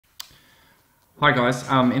Hi guys,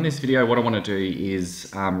 in this video what I want to do is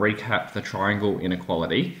recap the triangle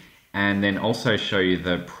inequality and then also show you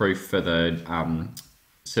the proof for the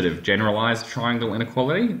sort of generalized triangle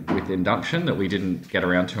inequality with induction that we didn't get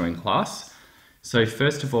around to in class. So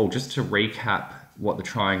first of all, just to recap what the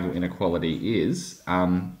triangle inequality is,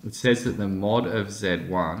 it says that the mod of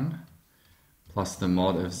Z1 plus the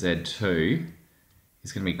mod of Z2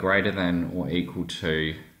 is going to be greater than or equal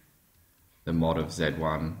to the mod of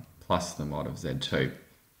Z1 plus the mod of Z2.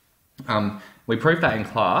 We proved that in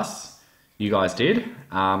class, you guys did,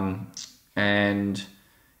 and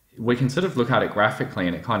we can sort of look at it graphically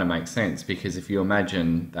and it kind of makes sense because if you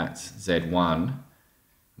imagine that's Z1,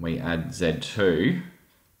 we add Z2,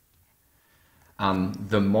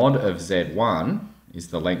 the mod of Z1 is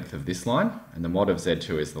the length of this line and the mod of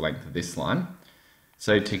Z2 is the length of this line.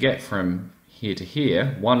 So to get from here to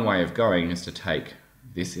here, one way of going is to take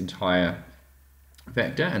this entire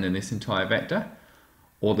vector and then this entire vector,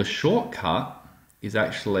 or the shortcut is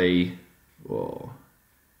actually, whoa,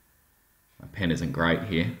 my pen isn't great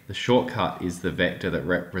here, the shortcut is the vector that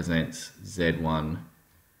represents Z1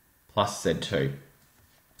 plus Z2.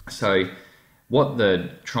 So what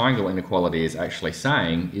the triangle inequality is actually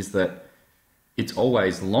saying is that it's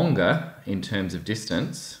always longer in terms of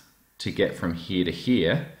distance to get from here to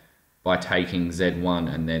here by taking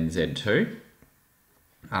Z1 and then Z2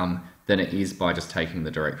 than it is by just taking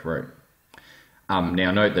the direct route.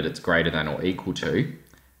 Now note that it's greater than or equal to.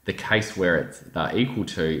 The case where it's equal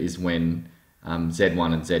to is when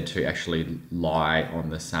Z1 and Z2 actually lie on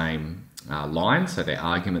the same line, so their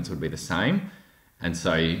arguments would be the same, and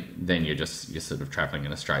so then you're sort of traveling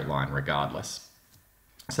in a straight line regardless.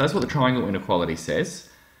 So that's what the triangle inequality says.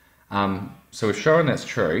 So we've shown that's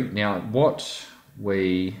true. Now what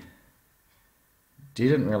we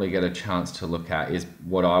didn't really get a chance to look at is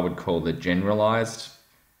what I would call the generalized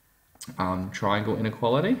triangle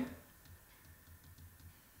inequality.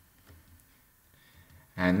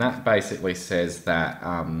 And that basically says that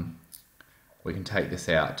we can take this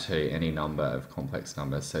out to any number of complex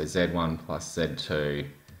numbers. So Z1 plus Z2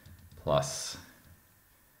 plus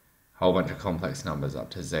a whole bunch of complex numbers up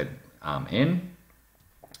to Zn.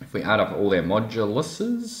 If we add up all their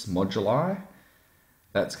moduli,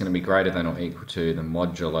 that's going to be greater than or equal to the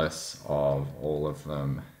modulus of all of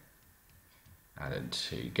them added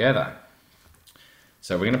together.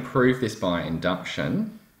 So we're going to prove this by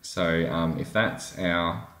induction. So if that's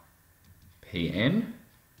our Pn,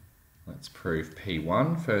 let's prove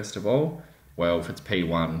P1 first of all. Well, if it's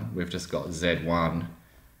P1, we've just got Z1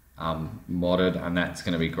 modded, and that's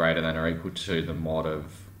going to be greater than or equal to the mod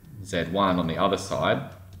of Z1 on the other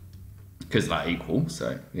side, because they're equal,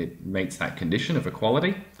 so it meets that condition of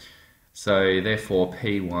equality. So therefore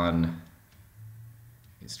P1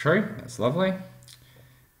 is true. That's lovely.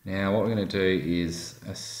 Now what we're going to do is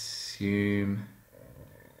assume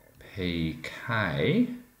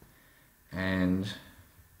PK, and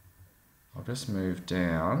I'll just move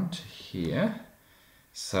down to here.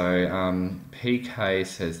 So PK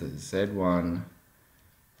says that Z1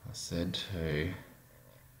 plus Z2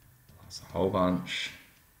 plus a whole bunch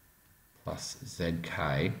plus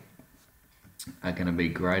Zk are going to be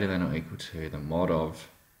greater than or equal to the mod of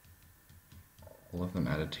all of them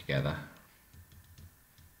added together.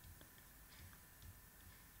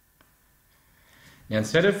 Now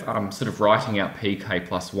instead of sort of writing out pk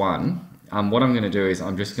plus 1, what I'm going to do is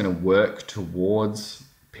I'm just going to work towards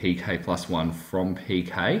pk plus 1 from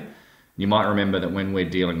pk. You might remember that when we're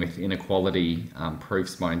dealing with inequality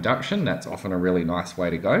proofs by induction, that's often a really nice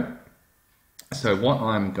way to go. So what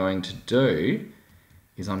I'm going to do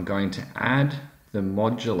is I'm going to add the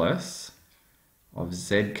modulus of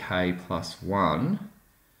Zk plus 1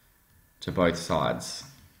 to both sides.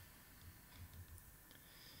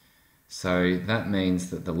 So that means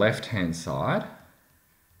that the left-hand side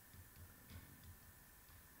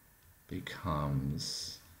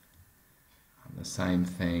becomes the same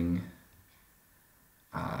thing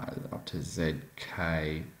up to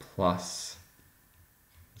Zk plus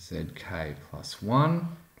Zk plus 1,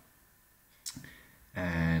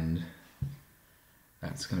 and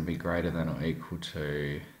that's going to be greater than or equal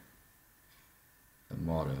to the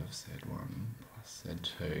mod of Z1 plus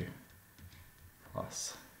Z2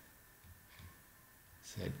 plus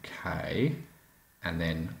Zk, and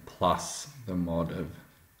then plus the mod of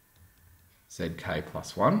Zk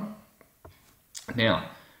plus 1. Now,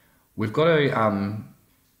 we've got to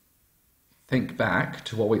think back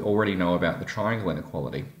to what we already know about the triangle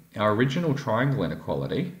inequality. Our original triangle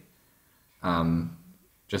inequality,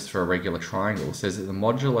 just for a regular triangle, says that the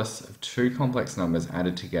modulus of two complex numbers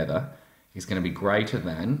added together is going to be greater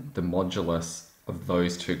than the modulus of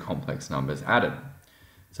those two complex numbers added.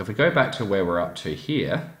 So if we go back to where we're up to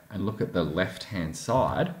here and look at the left-hand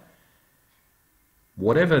side,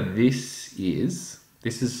 whatever this is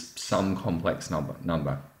some complex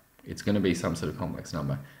number. It's going to be some sort of complex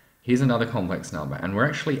number. Here's another complex number, and we're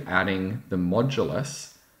actually adding the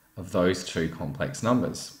modulus of those two complex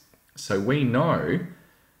numbers. So we know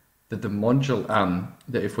that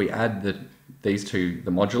that if we add the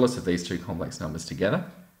modulus of these two complex numbers together,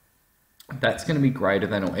 that's going to be greater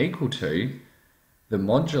than or equal to the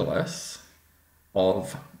modulus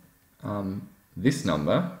of this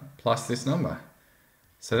number plus this number.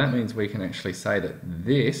 So that means we can actually say that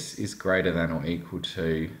this is greater than or equal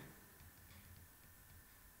to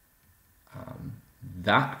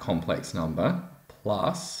that complex number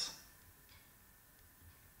plus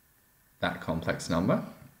that complex number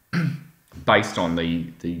based on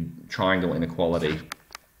the triangle inequality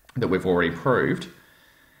that we've already proved.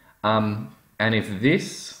 And if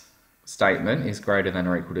this statement is greater than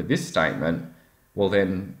or equal to this statement, well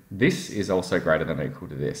then this is also greater than or equal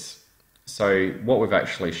to this. So what we've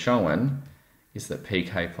actually shown is that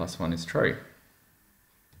pk plus 1 is true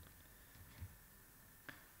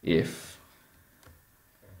if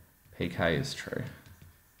pk is true.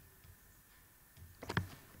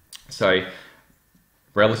 So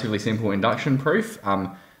relatively simple induction proof.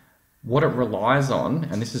 What it relies on,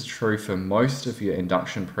 and this is true for most of your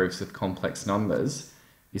induction proofs with complex numbers,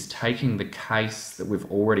 is taking the case that we've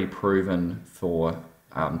already proven for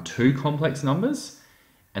two complex numbers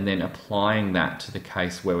and then applying that to the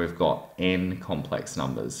case where we've got n complex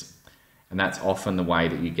numbers. And that's often the way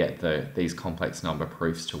that you get these complex number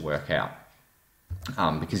proofs to work out.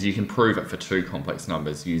 Because you can prove it for two complex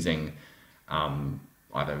numbers using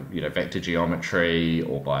either vector geometry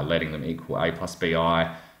or by letting them equal a plus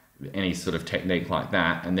bi, any sort of technique like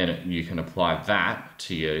that, and then you can apply that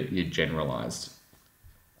to your generalized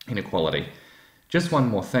inequality. Just one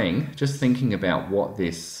more thing, just thinking about what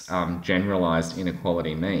this generalized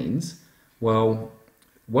inequality means. Well,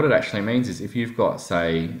 what it actually means is if you've got,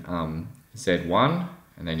 say, Z1,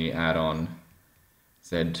 and then you add on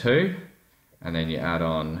Z2, and then you add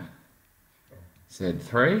on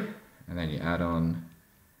Z3, and then you add on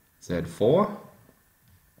Z4,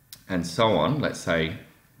 and so on. Let's say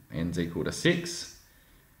n's equal to 6,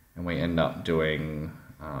 and we end up doing,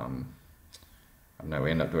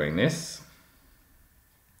 we end up doing this.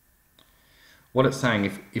 What it's saying,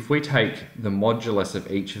 if we take the modulus of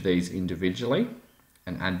each of these individually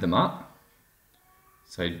and add them up,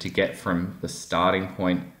 so to get from the starting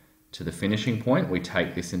point to the finishing point, we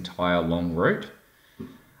take this entire long route.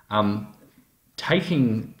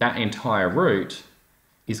 Taking that entire route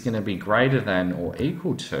is going to be greater than or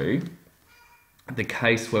equal to the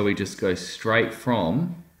case where we just go straight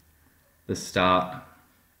from the start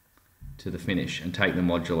to the finish and take the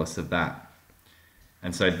modulus of that.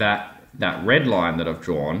 And so that red line that I've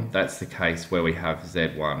drawn, that's the case where we have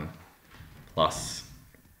Z1 plus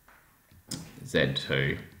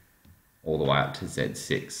Z2 all the way up to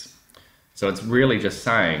Z6. So it's really just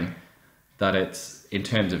saying that it's, in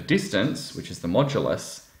terms of distance, which is the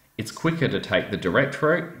modulus, it's quicker to take the direct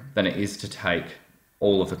route than it is to take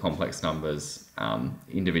all of the complex numbers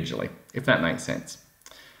individually, if that makes sense.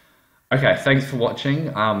 Okay, thanks for watching.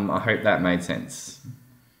 I hope that made sense.